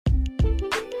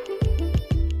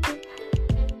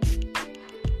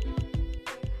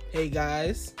Hey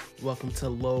guys, welcome to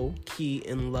Low Key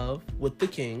in Love with the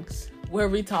Kings. Where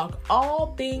we talk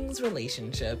all things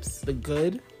relationships. The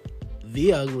good,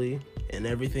 the ugly, and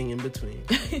everything in between.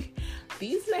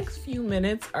 These next few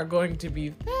minutes are going to be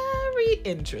very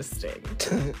interesting.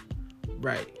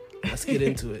 Right, let's get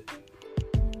into it.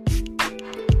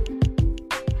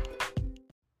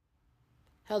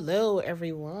 Hello,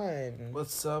 everyone.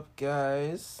 What's up,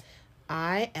 guys?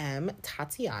 I am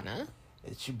Tatiana.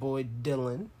 It's your boy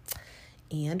Dylan.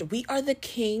 And we are the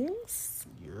Kings.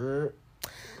 You're...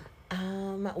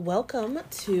 Welcome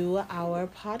to our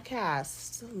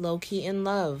podcast, Low Key in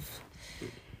Love.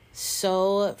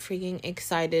 So freaking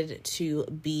excited to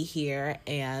be here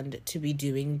and to be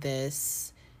doing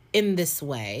this in this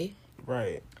way.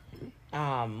 Right.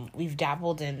 We've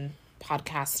dabbled in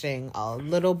podcasting a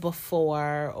little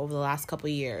before over the last couple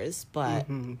of years, but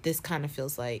this kind of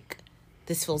feels like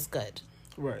this feels good.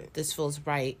 Right. This feels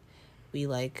right. We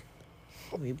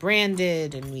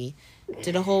branded and we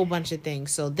did a whole bunch of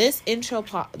things. So this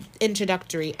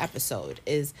introductory episode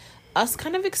is us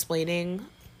kind of explaining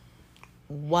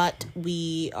what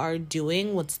we are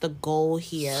doing, what's the goal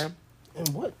here, and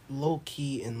what low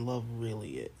key in love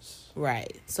really is.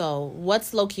 Right. So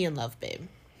what's low key in love, babe?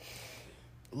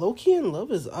 Low key in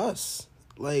love is us.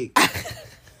 Like,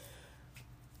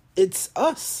 it's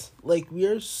us. Like, we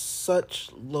are such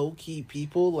low key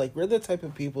people. Like, we're the type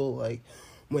of people, like,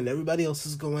 when everybody else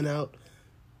is going out,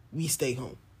 we stay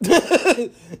home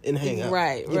and hang out.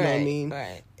 Right, you know what I mean?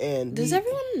 Right. And does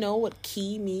everyone know what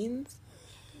key means?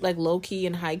 Like low key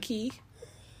and high key?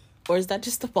 Or is that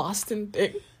just a Boston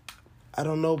thing? I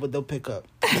don't know, but they'll pick up.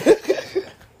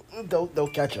 They'll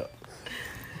catch up.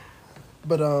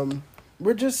 But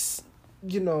we're just,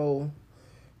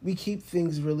 we keep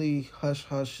things really hush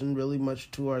hush and really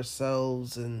much to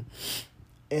ourselves, and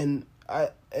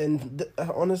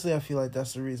honestly, I feel like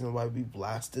that's the reason why we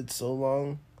lasted so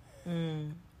long.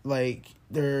 Like,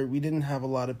 we didn't have a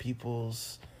lot of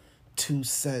people's 2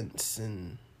 cents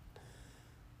and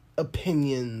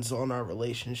opinions on our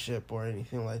relationship or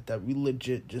anything like that. We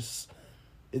legit just,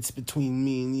 it's between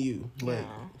me and you. Like,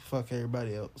 fuck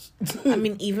everybody else. I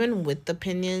mean, even with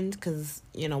opinions, because,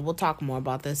 we'll talk more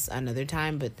about this another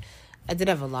time, but I did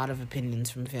have a lot of opinions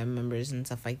from family members and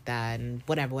stuff like that and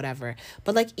whatever.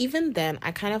 But, like, even then,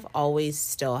 I kind of always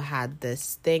still had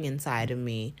this thing inside of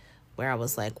me where I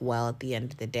was like, well, at the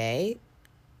end of the day,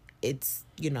 it's,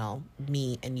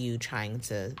 me and you trying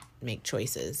to make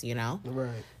choices,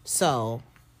 Right. So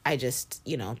I just,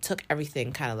 took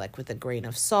everything kind of like with a grain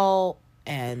of salt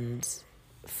and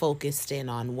focused in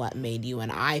on what made you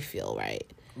and I feel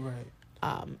right. Right.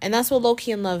 And that's what low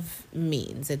key in love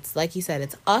means. It's like you said,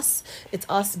 it's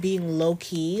us being low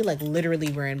key, like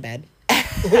literally we're in bed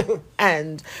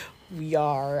and we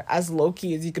are as low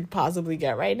key as you could possibly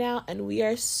get right now. And we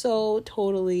are so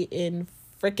totally in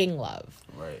freaking love.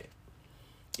 Right.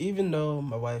 Even though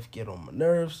my wife get on my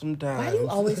nerves sometimes. Why do you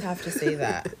always have to say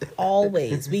that?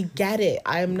 Always. We get it.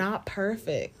 I'm not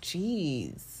perfect.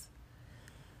 Jeez.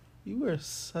 You are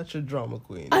such a drama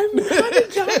queen. I'm not a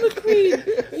drama queen.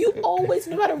 You always,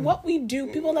 no matter what we do,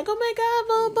 people are like, oh my God,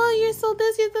 blah, blah, you're so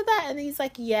this, you're so that. And he's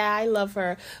like, yeah, I love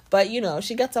her. But,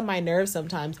 she gets on my nerves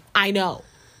sometimes. I know.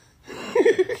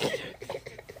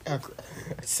 I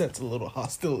sense a little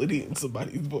hostility in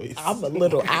somebody's voice. I'm a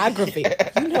little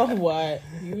aggravated. You know what?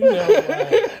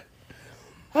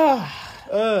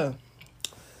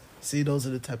 See, those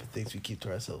are the type of things we keep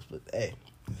to ourselves. But, hey.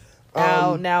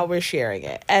 Now we're sharing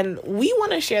it. And we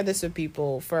want to share this with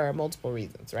people for multiple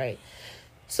reasons, right?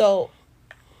 So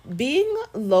being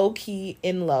low-key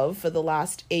in love for the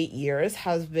last 8 years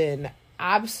has been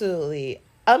absolutely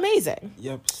amazing.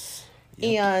 Yep.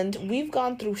 And we've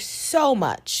gone through so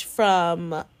much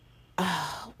from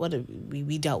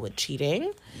we dealt with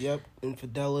cheating. Yep.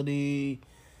 Infidelity,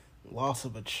 loss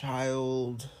of a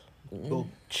child, both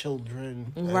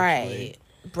children. Right.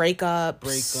 Actually.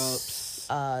 Breakups.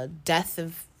 Death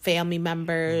of family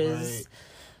members,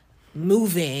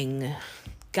 moving,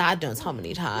 God knows how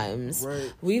many times.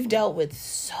 Right. We've dealt with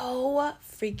so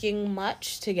freaking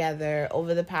much together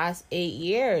over the past 8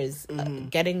 years,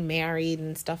 getting married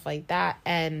and stuff like that.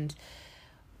 And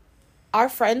our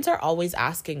friends are always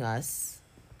asking us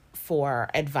for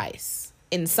advice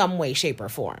in some way, shape, or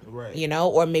form, right.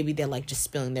 Or maybe they're like just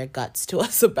spilling their guts to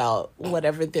us about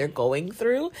whatever they're going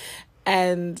through.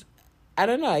 And I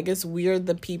don't know, I guess we're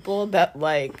the people that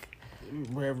like...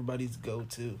 where everybody's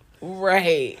go-to.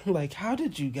 Right. Like, how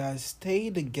did you guys stay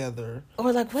together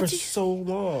or like for so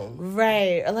long?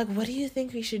 Right. Or like, what do you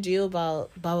think we should do about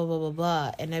blah, blah, blah, blah,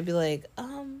 blah? And I'd be like,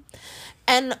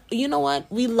 And you know what?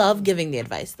 We love giving the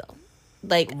advice, though.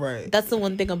 Like, Right. that's the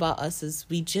one thing about us is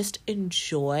we just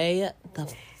enjoy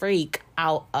the freak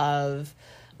out of,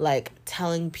 like,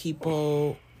 telling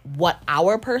people what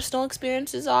our personal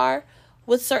experiences are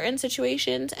with certain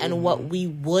situations and what we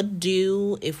would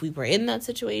do if we were in that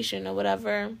situation or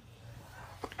whatever.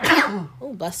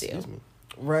 Oh, bless you. Excuse me.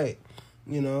 Right.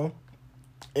 You know?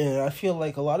 And I feel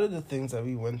like a lot of the things that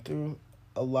we went through,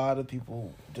 a lot of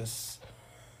people just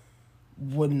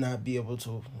would not be able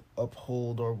to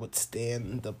uphold or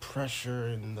withstand the pressure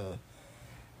and the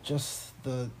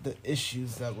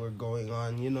issues that were going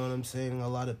on. You know what I'm saying? A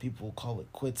lot of people call it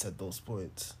quits at those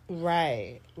points.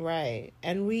 Right.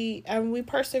 And we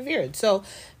persevered. So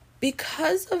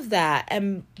because of that,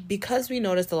 and because we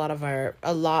noticed a lot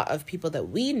of people that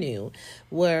we knew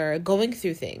were going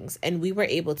through things, and we were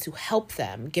able to help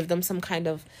them, give them some kind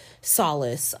of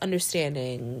solace,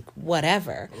 understanding,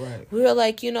 whatever. Right. We were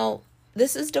like,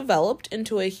 this is developed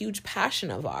into a huge passion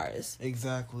of ours.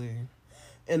 Exactly.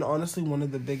 And honestly, one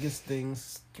of the biggest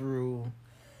things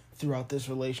throughout this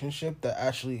relationship that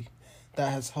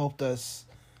has helped us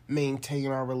maintain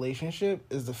our relationship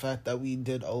is the fact that we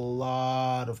did a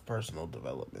lot of personal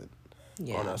development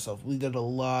on ourselves. We did a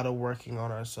lot of working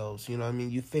on ourselves. You know what I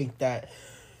mean? You think that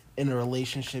in a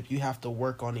relationship you have to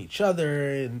work on each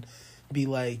other and be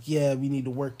like, yeah, we need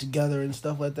to work together and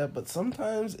stuff like that. But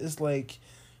sometimes it's like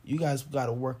you guys got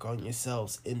to work on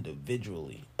yourselves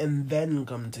individually and then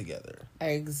come together.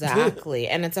 Exactly.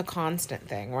 And it's a constant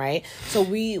thing, right? So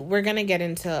we're going to get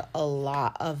into a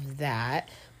lot of that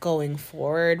going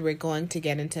forward. We're going to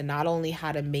get into not only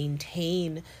how to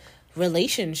maintain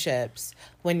relationships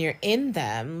when you're in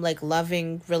them, like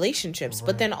loving relationships,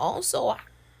 but then also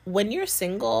when you're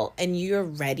single and you're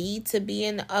ready to be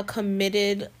in a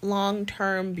committed,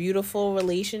 long-term, beautiful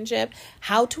relationship,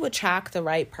 how to attract the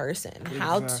right person,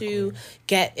 how to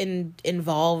get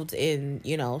involved in,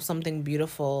 something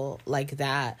beautiful like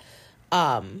that.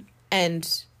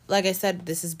 And like I said,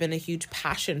 this has been a huge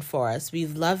passion for us. We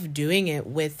love doing it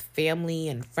with family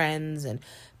and friends and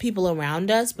people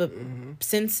around us. But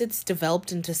since it's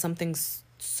developed into something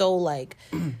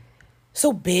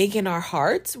so big in our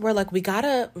hearts, we're like, we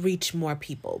gotta reach more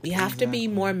people. We have to be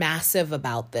more massive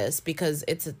about this because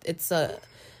it's a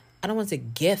I don't want to say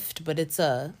gift, but it's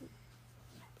a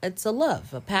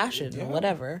love, a passion, or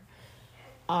whatever.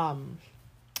 So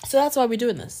that's why we're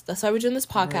doing this. That's why we're doing this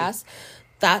podcast. Right.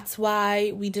 That's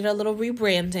why we did a little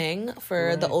rebranding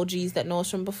for the OGs that know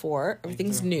us from before.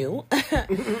 Everything's new.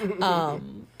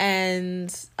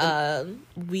 And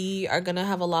we are going to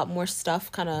have a lot more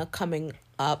stuff kind of coming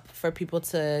up for people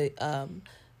to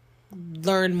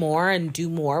learn more and do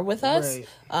more with us.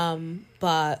 Right.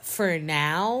 But for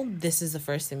now, this is the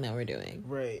first thing that we're doing.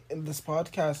 Right. And this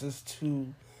podcast is to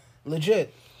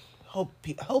legit help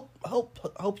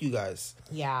you guys.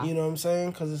 Yeah. You know what I'm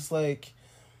saying? Because it's like,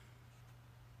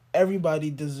 everybody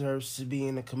deserves to be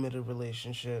in a committed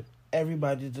relationship.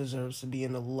 Everybody deserves to be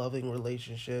in a loving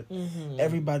relationship. Mm-hmm.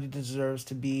 Everybody deserves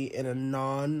to be in a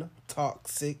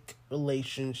non-toxic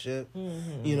relationship.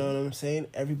 Mm-hmm. You know what I'm saying?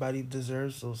 Everybody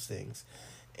deserves those things.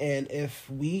 And if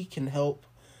we can help,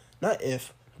 not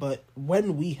if, but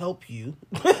when we help you,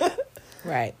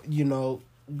 right,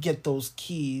 get those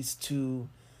keys to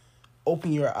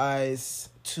open your eyes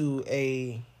to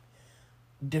a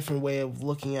different way of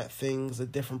looking at things, a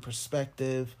different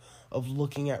perspective of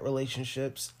looking at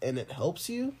relationships, and it helps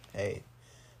you, hey,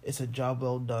 it's a job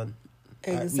well done.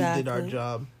 Exactly. We did our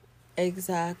job.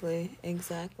 Exactly.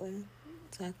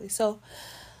 So,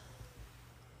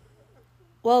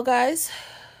 well, guys,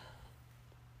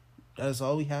 that is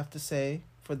all we have to say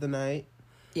for the night.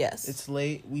 Yes. It's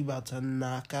late. We about to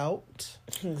knock out.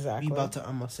 Exactly. I'm going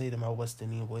to say it in my West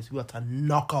Indian voice. We about to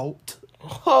knock out.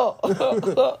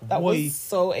 That was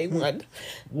so A1.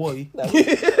 Boy.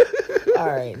 All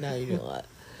right, now you know what.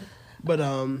 But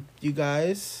you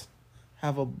guys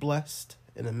have a blessed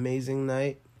and amazing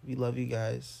night. We love you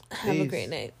guys. Have a great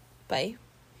night. Bye.